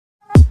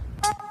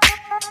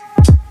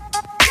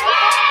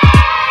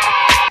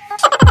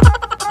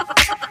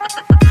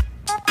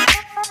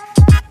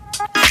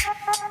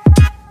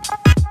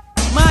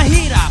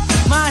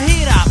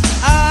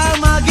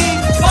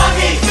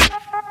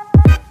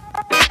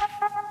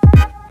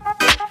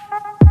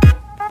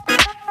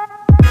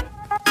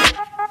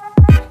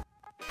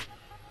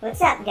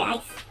What's up,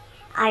 guys?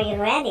 Are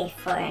you ready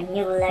for a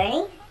new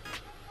learning?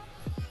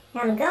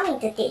 I'm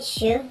going to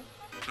teach you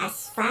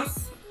as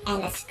fast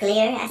and as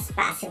clear as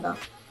possible.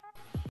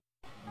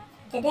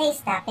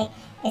 Today's topic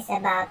is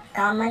about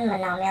common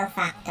monomial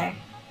factor.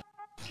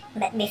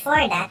 But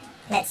before that,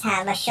 let's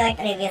have a short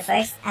review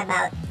first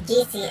about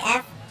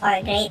GCF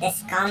or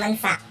greatest common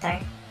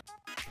factor.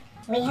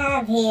 We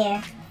have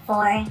here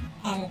 4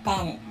 and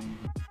 10.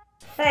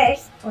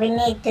 First, we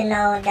need to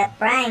know the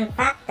prime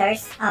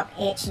factors of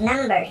each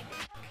number.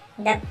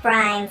 The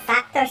prime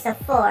factors of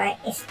 4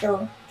 is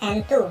 2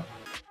 and 2.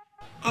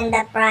 And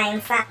the prime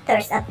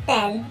factors of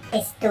 10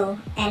 is 2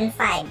 and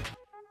 5.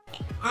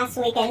 As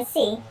we can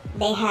see,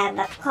 they have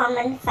a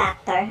common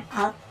factor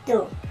of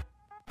 2.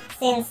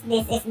 Since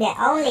this is the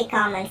only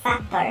common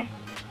factor,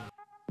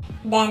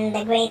 then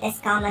the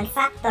greatest common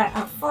factor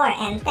of 4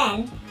 and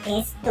 10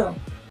 is 2.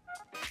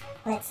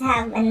 Let's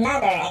have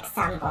another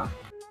example.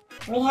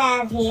 We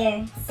have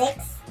here 6,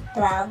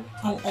 12,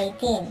 and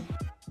 18.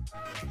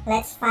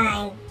 Let's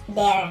find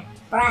their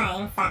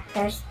prime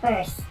factors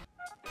first.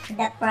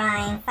 The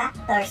prime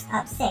factors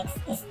of 6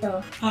 is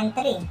 2 and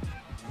 3.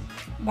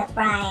 The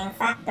prime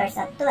factors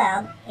of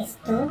 12 is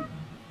 2,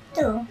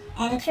 2,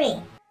 and 3.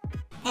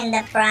 And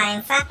the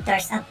prime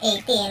factors of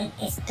 18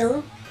 is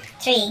 2,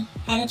 3,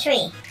 and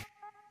 3.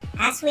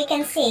 As we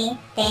can see,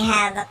 they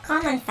have a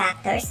common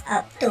factors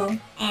of 2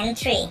 and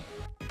 3.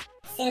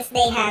 Since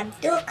they have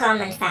two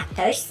common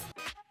factors,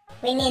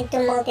 we need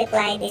to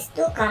multiply these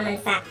two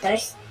common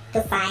factors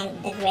to find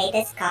the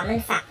greatest common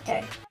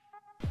factor,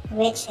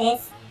 which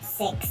is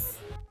 6.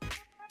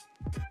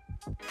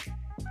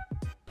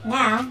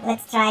 Now,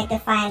 let's try to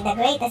find the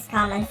greatest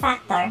common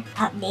factor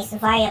of these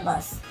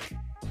variables.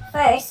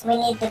 First,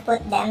 we need to put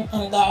them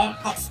in their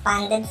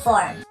expanded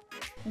form.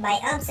 By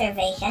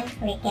observation,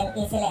 we can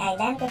easily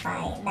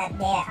identify that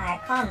they are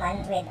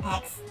common with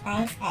x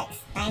times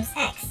x times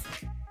x.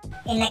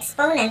 In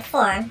exponent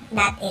form,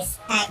 that is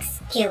x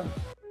cubed.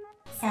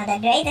 So the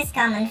greatest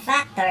common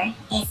factor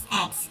is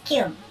x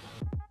cubed.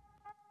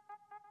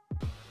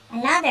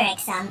 Another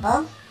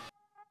example,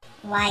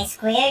 y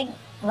squared,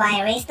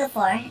 y raised to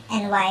 4,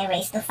 and y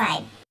raised to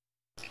 5.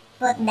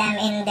 Put them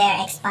in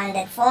their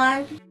expanded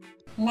form.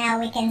 Now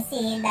we can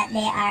see that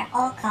they are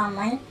all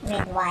common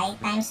with y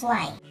times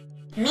y,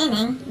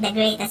 meaning the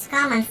greatest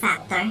common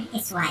factor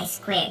is y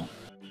squared.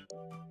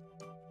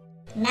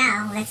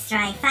 Now, let's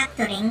try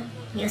factoring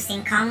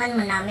using common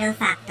monomial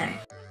factor.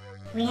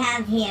 We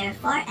have here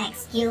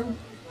 4x cubed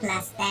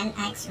plus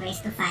 10x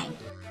raised to 5.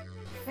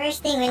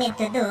 First thing we need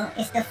to do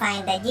is to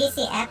find the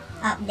GCF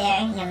of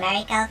their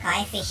numerical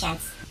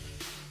coefficients.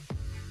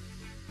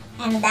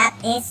 And that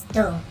is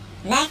 2.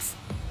 Next,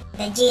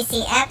 the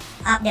GCF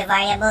of the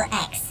variable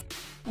x.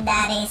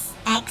 That is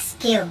x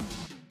cubed.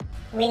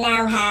 We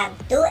now have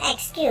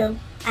 2x cubed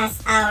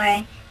as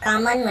our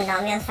common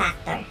monomial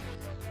factor.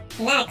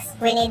 Next,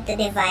 we need to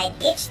divide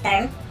each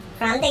term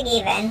from the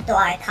given to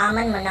our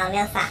common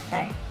monomial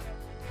factor.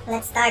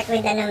 Let's start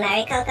with the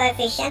numerical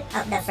coefficient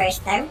of the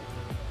first term.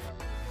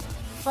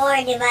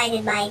 4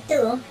 divided by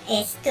 2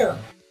 is 2.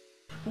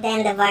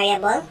 Then the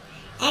variable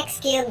x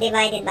cubed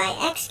divided by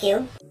x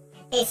cubed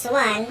is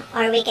 1,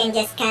 or we can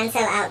just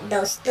cancel out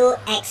those two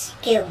x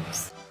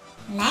cubes.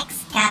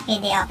 Next,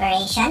 copy the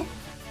operation.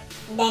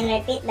 Then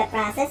repeat the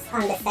process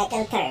on the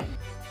second term.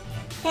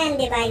 10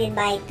 divided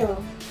by 2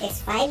 is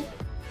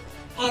 5.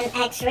 And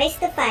x raised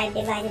to 5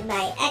 divided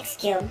by x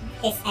cubed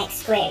is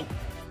x squared.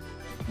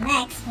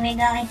 Next, we're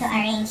going to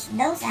arrange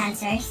those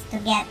answers to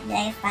get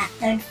the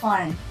factored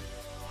form.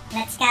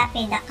 Let's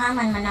copy the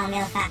common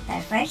monomial factor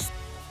first,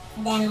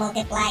 then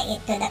multiply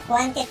it to the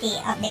quantity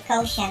of the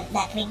quotient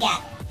that we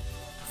got.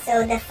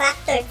 So the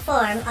factored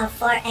form of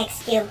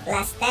 4x cubed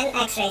plus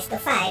 10x raised to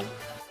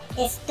 5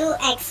 is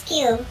 2x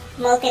cubed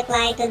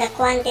multiplied to the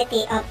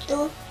quantity of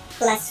 2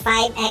 plus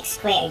 5x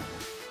squared.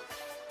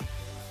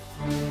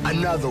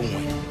 Another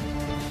one.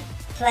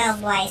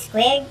 12y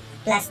squared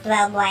plus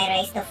 12y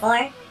raised to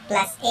 4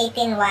 plus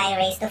 18y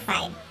raised to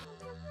 5.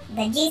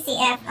 The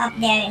GCF of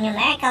their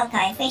numerical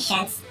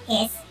coefficients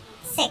is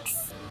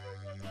 6.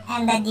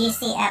 And the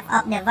GCF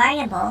of the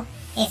variable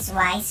is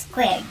y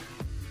squared.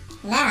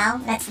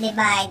 Now, let's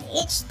divide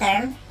each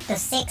term to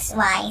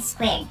 6y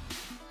squared.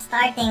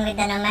 Starting with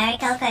the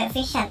numerical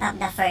coefficient of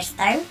the first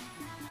term,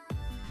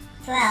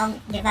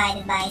 12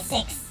 divided by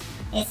 6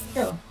 is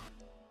 2.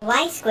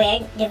 Y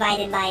squared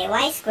divided by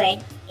y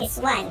squared is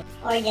 1,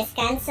 or just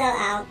cancel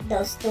out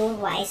those two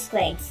y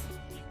squareds.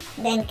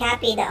 Then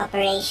copy the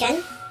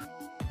operation,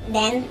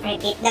 then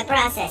repeat the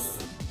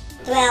process.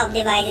 12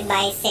 divided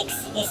by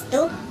 6 is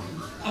 2,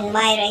 and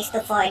y raised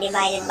to 4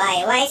 divided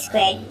by y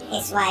squared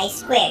is y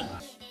squared.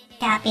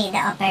 Copy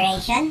the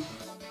operation,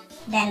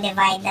 then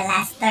divide the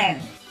last term.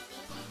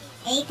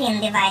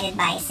 18 divided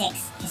by 6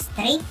 is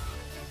 3.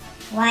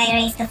 Y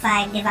raised to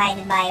 5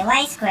 divided by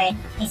y squared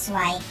is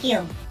y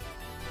cubed.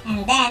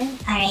 And then,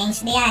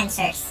 arrange the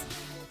answers.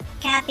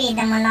 Copy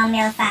the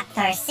monomial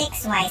factor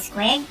 6y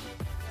squared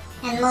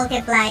and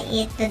multiply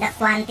it to the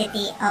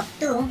quantity of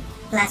 2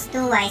 plus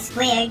 2y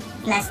squared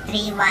plus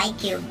 3y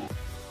cubed.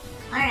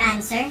 Our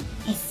answer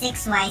is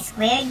 6y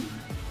squared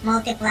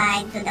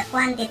multiplied to the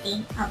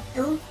quantity of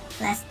 2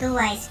 plus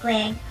 2y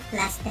squared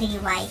plus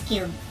 3y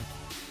cubed.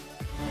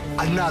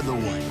 Another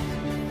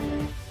one.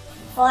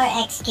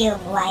 4x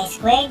cubed y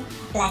squared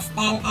plus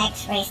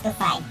 10x raised to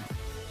 5.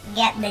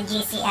 Get the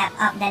GCF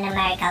of the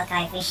numerical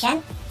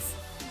coefficient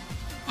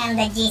and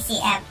the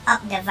GCF of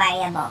the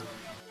variable.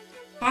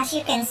 As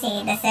you can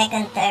see, the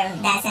second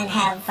term doesn't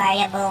have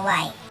variable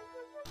y.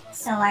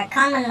 So our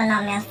common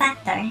monomial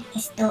factor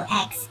is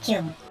 2x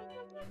cubed.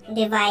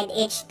 Divide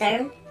each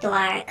term to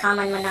our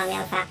common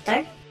monomial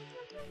factor.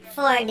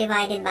 4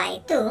 divided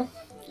by 2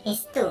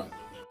 is 2.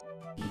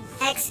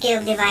 X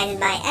cubed divided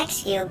by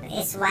x cubed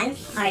is 1,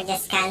 or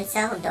just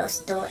cancel those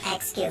two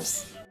x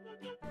cubes.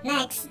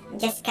 Next,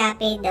 just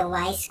copy the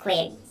y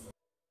squared.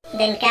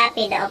 Then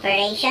copy the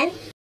operation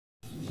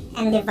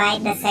and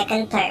divide the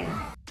second term.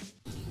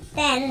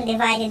 10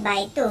 divided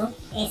by 2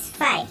 is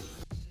 5.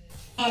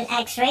 And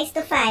x raised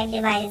to 5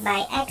 divided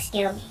by x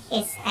cubed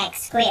is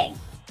x squared.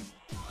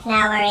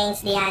 Now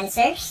arrange the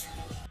answers.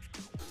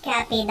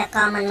 Copy the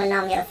common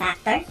monomial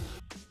factor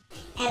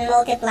and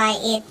multiply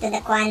it to the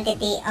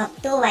quantity of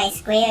 2y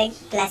squared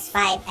plus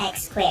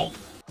 5x squared.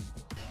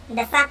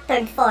 The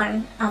factored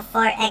form of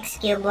 4x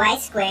cubed y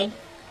squared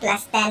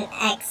plus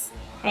 10x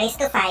raised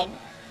to 5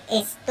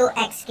 is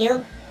 2x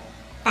cubed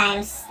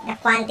times the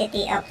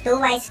quantity of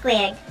 2y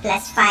squared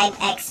plus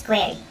 5x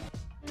squared.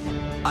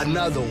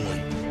 Another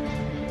one.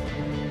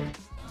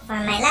 For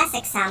my last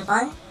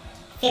example,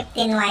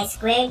 15y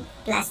squared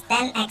plus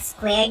 10x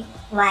squared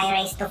y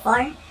raised to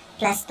 4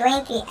 plus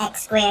 20x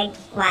squared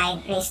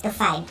y raised to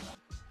 5.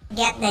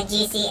 Get the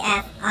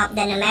GCF of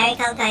the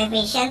numerical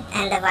coefficient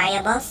and the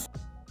variables.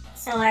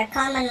 So our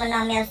common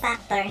monomial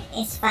factor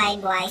is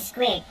 5y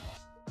squared.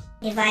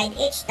 Divide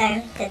each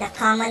term to the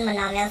common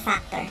monomial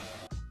factor.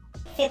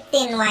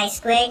 15y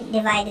squared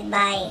divided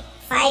by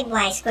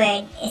 5y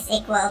squared is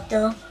equal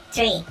to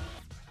 3.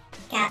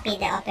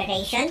 Copy the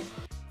operation.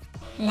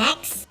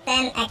 Next,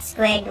 10x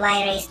squared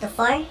y raised to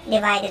 4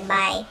 divided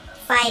by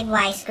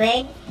 5y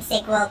squared is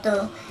equal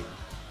to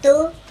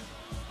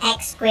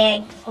 2x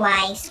squared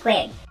y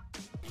squared.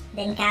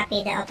 Then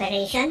copy the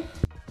operation.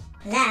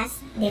 Last,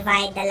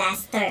 divide the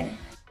last term.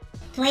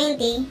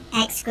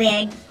 20x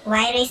squared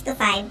y raised to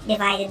 5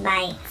 divided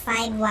by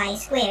 5y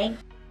squared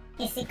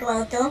is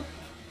equal to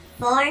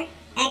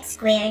 4x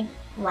squared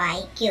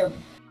y cubed.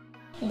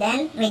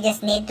 Then, we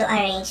just need to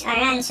arrange our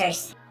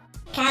answers.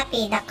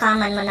 Copy the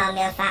common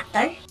monomial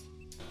factor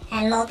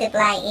and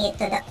multiply it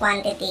to the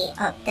quantity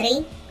of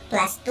 3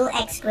 plus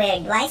 2x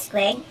squared y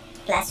squared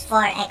plus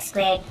 4x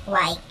squared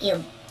y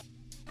cubed.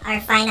 Our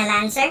final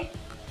answer,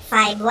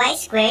 5y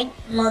squared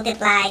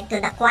multiplied to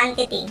the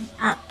quantity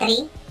of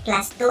 3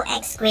 plus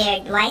 2x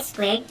squared y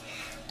squared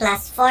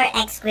plus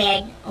 4x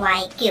squared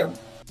y cubed.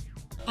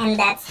 And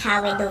that's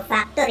how we do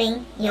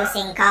factoring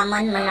using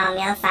common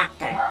monomial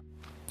factor.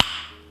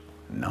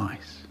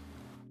 Nice.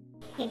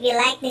 If you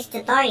like this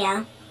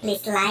tutorial,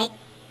 please like,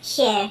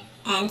 share,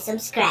 and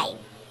subscribe.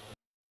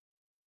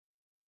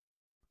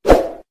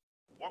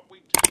 What we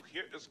do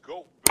here is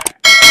go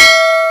back.